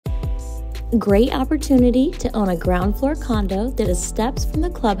Great opportunity to own a ground floor condo that is steps from the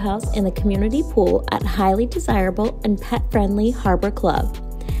clubhouse and the community pool at highly desirable and pet-friendly Harbor Club.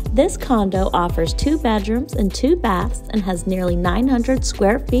 This condo offers 2 bedrooms and 2 baths and has nearly 900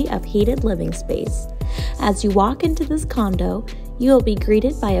 square feet of heated living space. As you walk into this condo, you will be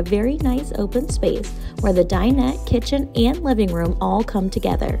greeted by a very nice open space where the dinette, kitchen, and living room all come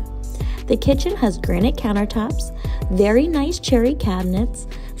together. The kitchen has granite countertops, very nice cherry cabinets,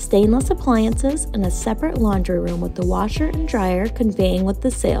 stainless appliances, and a separate laundry room with the washer and dryer conveying with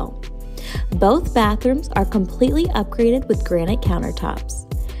the sale. Both bathrooms are completely upgraded with granite countertops.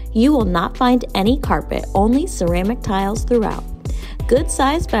 You will not find any carpet, only ceramic tiles throughout.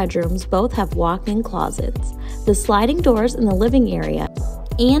 Good-sized bedrooms both have walk-in closets. The sliding doors in the living area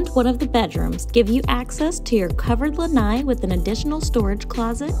and one of the bedrooms give you access to your covered lanai with an additional storage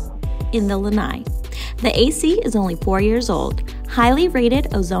closet in the lanai. The AC is only 4 years old. Highly rated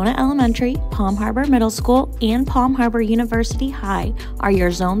Ozona Elementary, Palm Harbor Middle School, and Palm Harbor University High are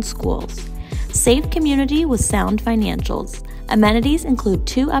your zone schools. Safe community with sound financials. Amenities include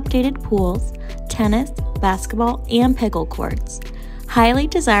 2 updated pools, tennis, basketball, and pickle courts. Highly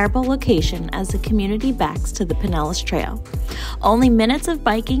desirable location as the community backs to the Pinellas Trail. Only minutes of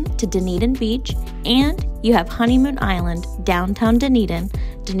biking to Dunedin Beach, and you have Honeymoon Island, downtown Dunedin,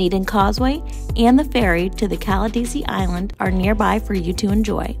 Dunedin Causeway, and the ferry to the Caladesi Island are nearby for you to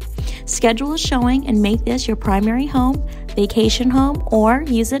enjoy. Schedule a showing and make this your primary home, vacation home, or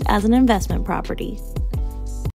use it as an investment property.